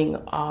loving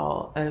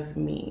all of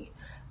me.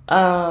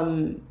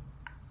 I'm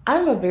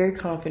a very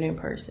confident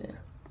person,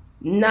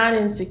 not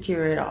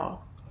insecure at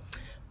all.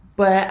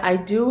 But I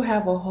do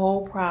have a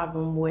whole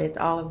problem with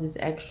all of this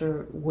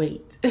extra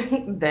weight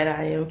that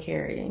I am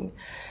carrying.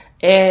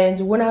 And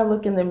when I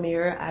look in the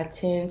mirror, I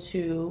tend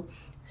to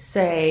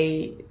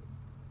say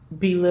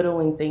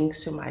belittling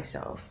things to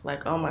myself.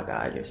 Like, oh my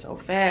God, you're so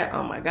fat.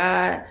 Oh my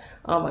God.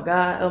 Oh my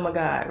God. Oh my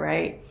God.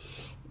 Right.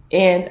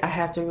 And I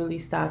have to really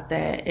stop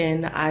that.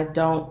 And I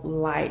don't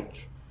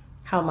like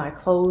how my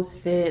clothes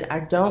fit. I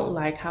don't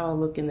like how I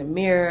look in the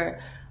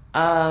mirror.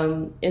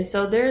 And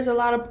so there's a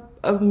lot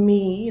of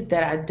me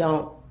that I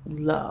don't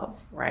love,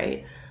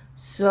 right?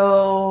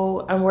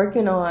 So I'm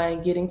working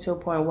on getting to a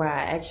point where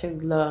I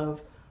actually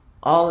love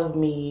all of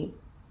me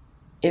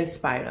in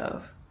spite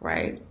of,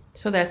 right?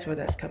 So that's where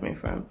that's coming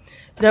from.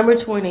 Number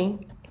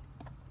 20,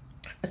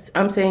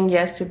 I'm saying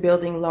yes to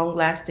building long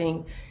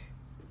lasting,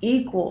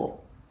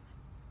 equal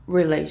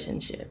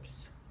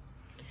relationships.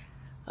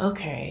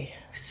 Okay,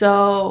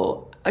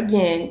 so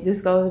again,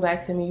 this goes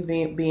back to me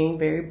being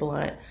very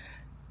blunt.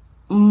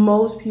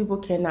 Most people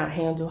cannot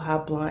handle how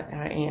blunt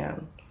I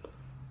am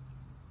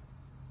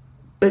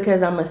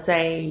because I'm going to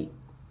say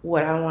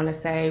what I want to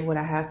say, what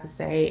I have to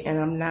say, and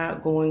I'm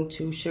not going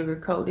to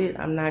sugarcoat it.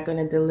 I'm not going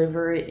to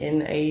deliver it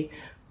in a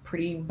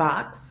pretty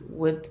box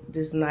with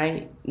this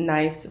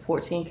nice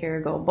 14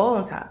 karat gold bow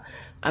on top.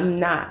 I'm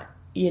not,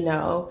 you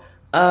know.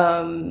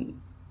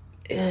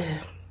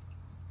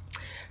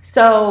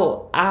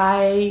 So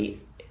I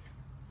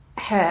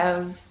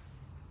have,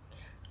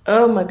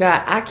 oh my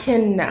God, I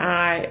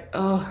cannot,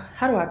 oh,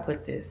 how do I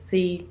put this?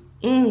 See,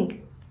 let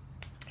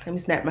me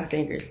snap my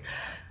fingers.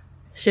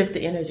 Shift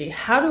the energy.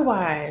 How do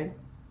I,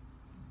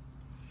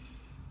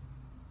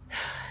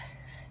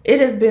 it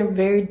has been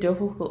very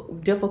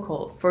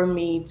difficult for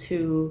me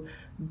to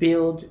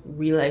build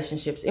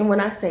relationships. And when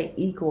I say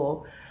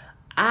equal,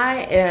 I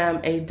am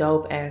a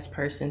dope ass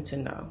person to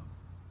know.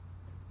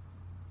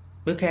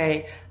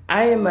 Okay,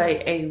 I am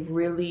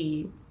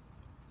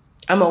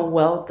I'm a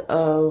wealth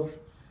of,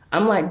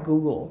 I'm like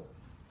Google.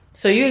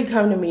 So you can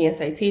come to me and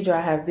say, Tidra,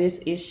 I have this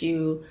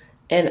issue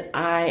and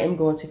I am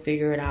going to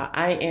figure it out.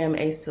 I am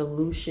a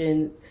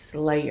solution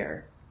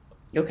slayer.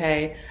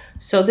 Okay,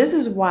 so this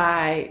is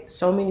why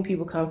so many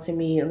people come to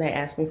me and they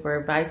ask me for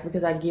advice,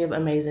 because I give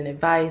amazing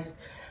advice.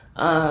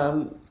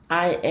 I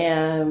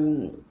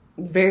am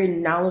very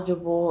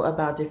knowledgeable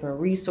about different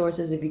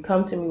resources. If you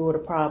come to me with a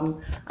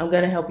problem, I'm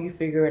going to help you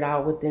figure it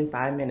out within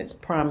 5 minutes,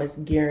 promise,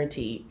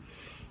 guaranteed.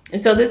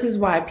 And so this is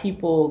why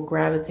people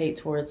gravitate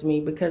towards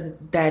me, because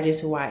that is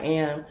who I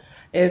am.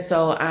 And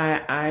so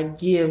I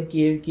give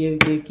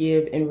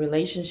in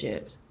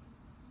relationships.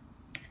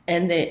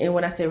 And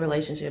when I say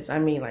relationships, I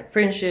mean like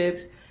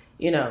friendships,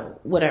 you know,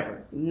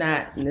 whatever,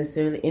 not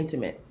necessarily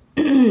intimate.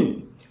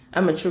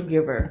 I'm a true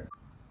giver,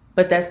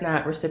 but that's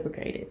not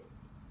reciprocated.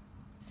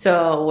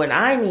 So when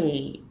I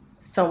need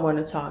someone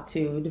to talk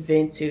to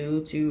vent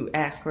to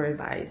ask for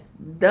advice,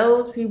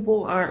 those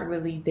people aren't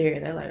really there.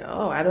 They're like,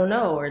 oh, I don't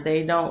know, or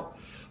they don't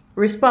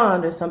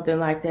respond or something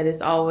like that.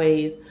 It's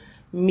always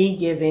me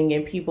giving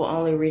and people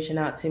only reaching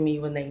out to me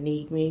when they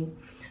need me.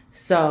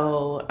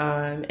 So,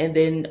 and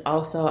then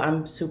also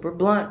I'm super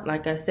blunt,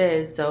 like I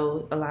said,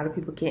 so a lot of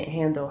people can't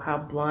handle how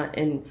blunt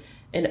and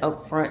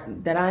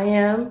upfront that I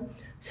am.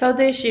 So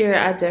this year,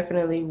 I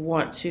definitely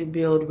want to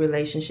build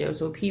relationships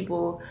with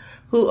people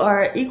who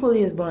are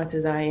equally as blunt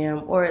as I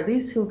am, or at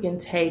least who can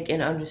take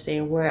and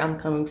understand where I'm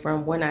coming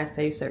from when I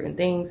say certain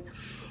things,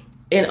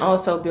 and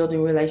also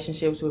building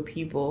relationships with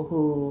people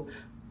who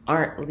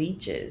aren't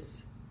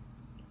leeches.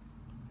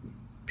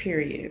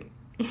 Period.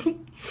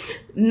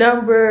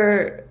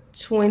 Number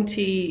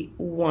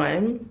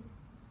 21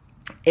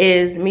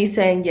 is me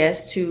saying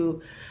yes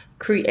to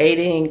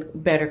creating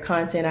better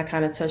content. I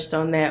kind of touched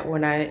on that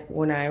when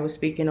I was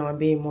speaking on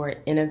being more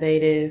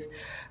innovative,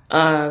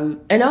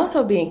 and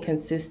also being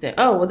consistent.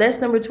 Oh, well, that's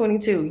number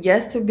 22.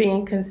 Yes to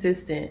being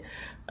consistent.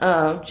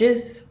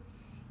 Just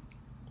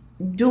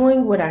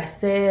doing what I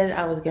said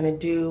I was gonna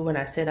do when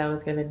I said I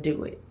was gonna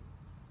do it.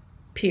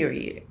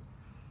 Period.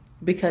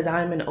 Because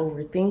I'm an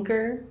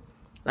overthinker.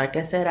 Like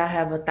I said, I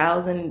have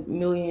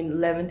 1,000,000,000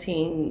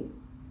 levitation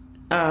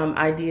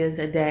ideas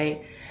a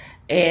day,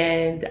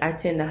 and I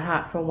tend to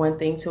hop from one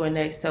thing to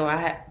another.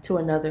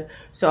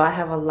 So I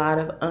have a lot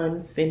of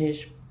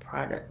unfinished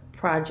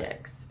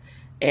projects,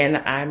 and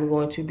I'm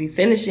going to be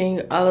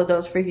finishing all of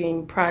those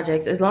freaking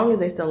projects as long as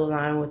they still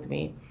align with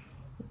me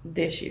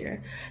this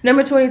year.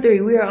 Number 23,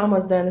 we are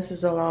almost done. This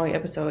is a long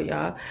episode,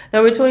 y'all.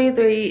 Number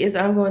 23 is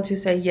I'm going to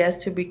say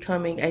yes to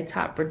becoming a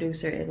top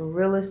producer in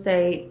real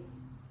estate.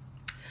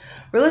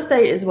 Real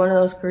estate is one of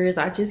those careers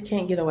I just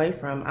can't get away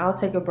from. I'll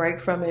take a break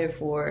from it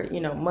for,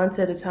 months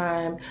at a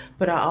time,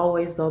 but I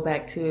always go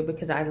back to it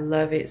because I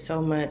love it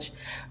so much.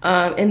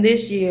 And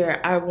this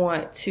year, I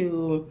want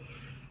to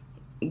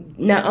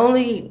not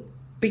only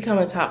become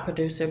a top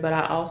producer, but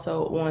I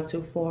also want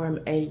to form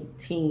a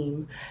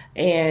team.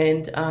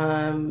 And,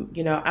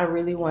 I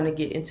really want to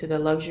get into the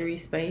luxury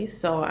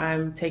space. So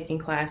I'm taking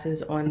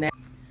classes on that.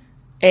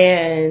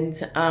 And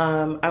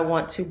I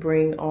want to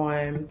bring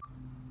on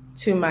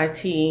to my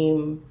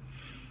team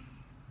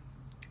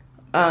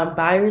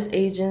buyer's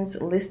agents,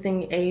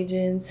 listing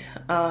agents,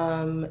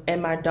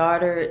 and my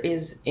daughter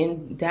is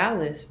in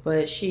Dallas,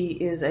 but she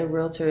is a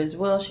realtor as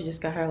well. She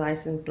just got her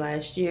license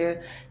last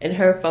year, and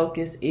her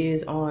focus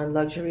is on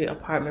luxury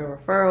apartment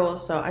referrals.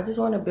 So I just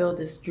want to build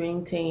this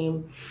dream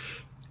team,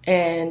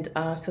 and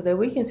so that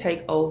we can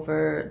take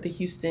over the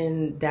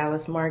Houston,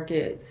 Dallas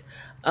markets.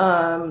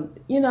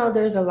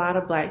 There's a lot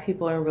of Black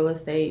people in real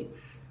estate,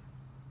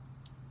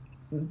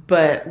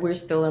 but we're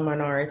still a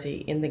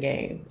minority in the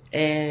game.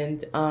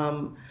 And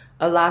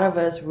a lot of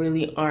us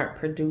really aren't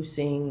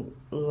producing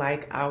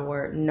like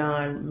our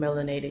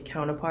non-melanated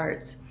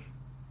counterparts.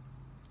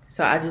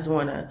 So I just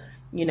want to,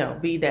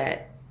 be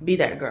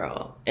that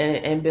girl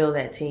and build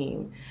that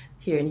team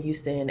here in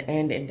Houston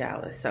and in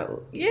Dallas.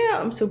 So yeah,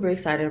 I'm super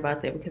excited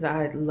about that because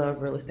I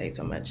love real estate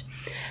so much.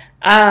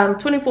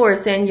 24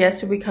 is saying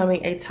yes to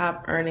becoming a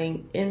top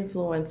earning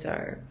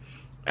influencer.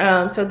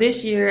 So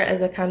this year,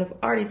 as I kind of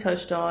already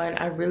touched on,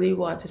 I really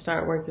want to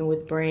start working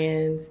with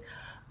brands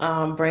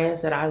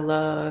that I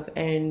love,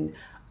 and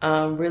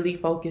really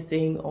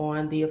focusing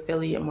on the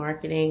affiliate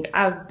marketing.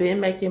 I've been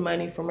making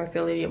money from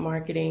affiliate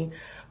marketing,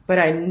 but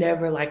I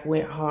never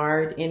went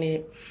hard in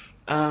it.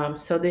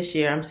 So this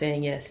year I'm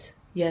saying yes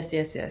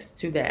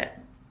to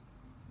that.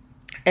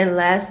 And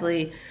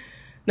lastly,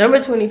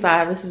 number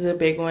 25, this is a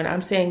big one.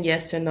 I'm saying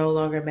yes to no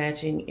longer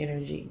matching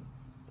energy.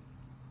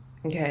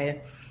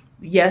 Okay.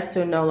 Yes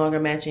to no longer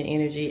matching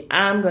energy.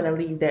 I'm going to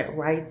leave that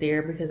right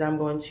there because I'm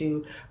going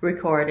to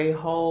record a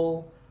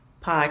whole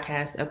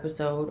podcast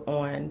episode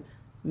on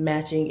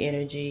matching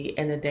energy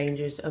and the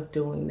dangers of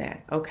doing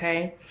that.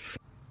 Okay.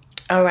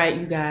 All right,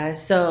 you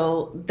guys.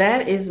 So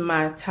that is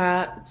my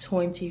top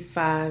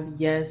 25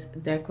 yes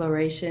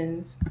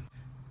declarations.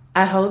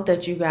 I hope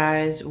that you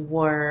guys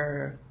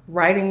were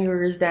writing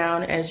yours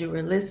down as you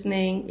were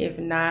listening. If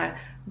not,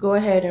 go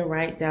ahead and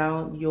write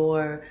down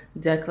your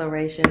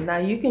declaration. Now,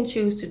 you can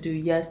choose to do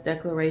yes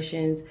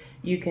declarations.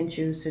 You can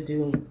choose to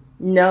do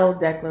no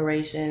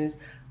declarations.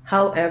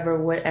 However,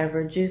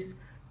 whatever, just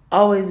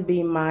always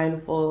be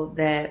mindful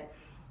that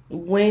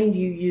when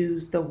you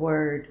use the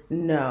word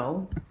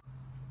no,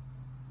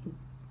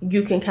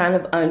 you can kind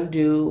of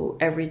undo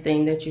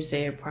everything that you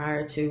said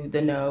prior to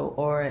the no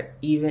or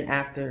even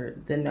after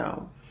the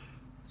no.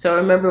 So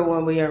remember,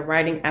 when we are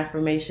writing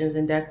affirmations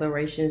and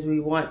declarations, we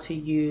want to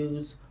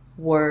use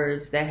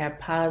words that have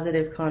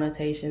positive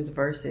connotations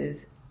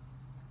versus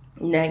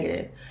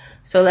negative.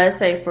 So let's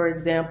say, for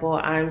example,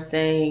 I'm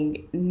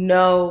saying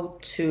no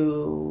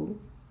to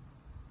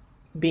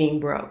being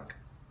broke,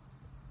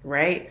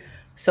 right?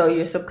 So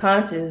your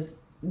subconscious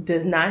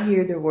does not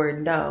hear the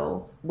word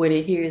no. What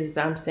it hears is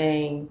I'm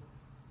saying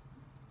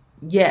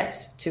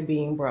yes to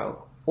being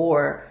broke,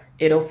 or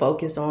it'll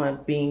focus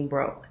on being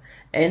broke.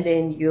 And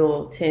then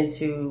you'll tend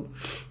to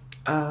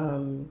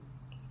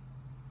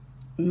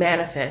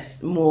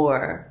manifest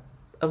more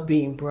of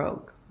being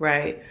broke,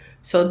 right?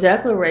 So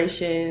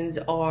declarations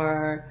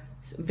are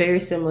very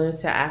similar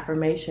to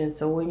affirmations.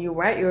 So when you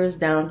write yours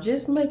down,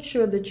 just make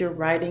sure that you're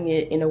writing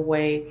it in a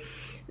way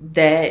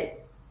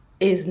that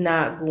is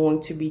not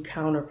going to be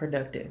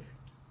counterproductive.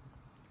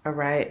 All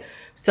right.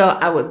 So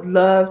I would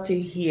love to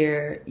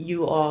hear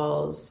you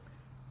all's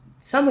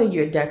some of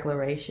your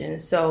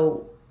declarations.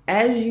 So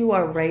as you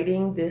are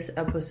rating this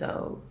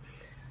episode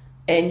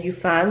and you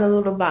find the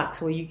little box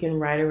where you can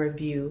write a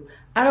review,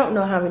 I don't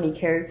know how many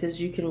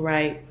characters you can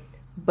write,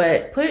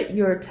 but put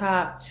your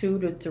top 2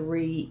 to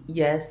 3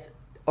 yes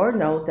or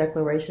no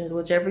declarations,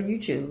 whichever you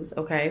choose,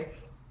 okay?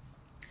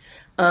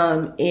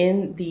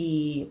 In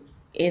the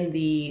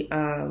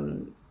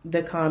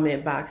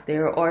comment box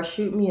there, or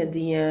shoot me a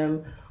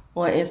DM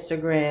on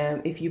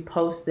Instagram. If you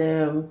post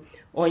them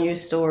on your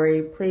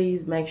story,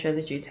 please make sure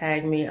that you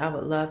tag me. I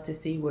would love to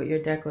see what your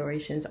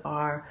declarations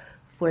are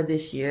for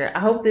this year. I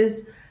hope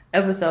this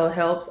episode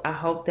helps. I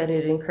hope that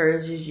it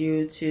encourages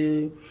you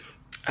to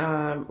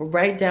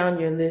write down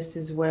your list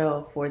as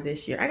well for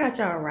this year. I got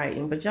y'all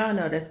writing, but y'all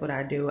know that's what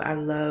I do. I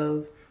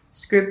love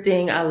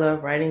scripting. I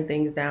love writing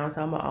things down,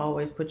 so I'm gonna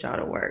always put y'all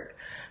to work.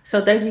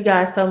 So thank you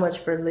guys so much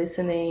for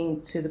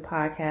listening to the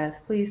podcast.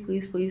 Please,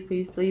 please, please,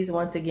 please, please,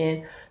 once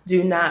again,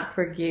 do not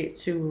forget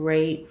to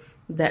rate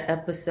the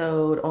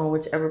episode on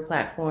whichever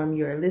platform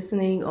you're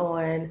listening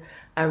on.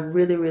 I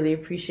really, really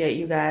appreciate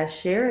you guys.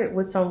 Share it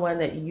with someone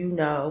that you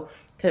know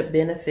could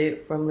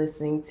benefit from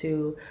listening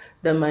to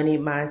the Money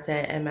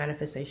Mindset and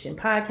Manifestation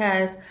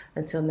podcast.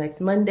 Until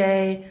next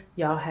Monday,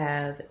 y'all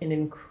have an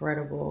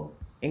incredible,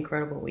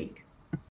 incredible week.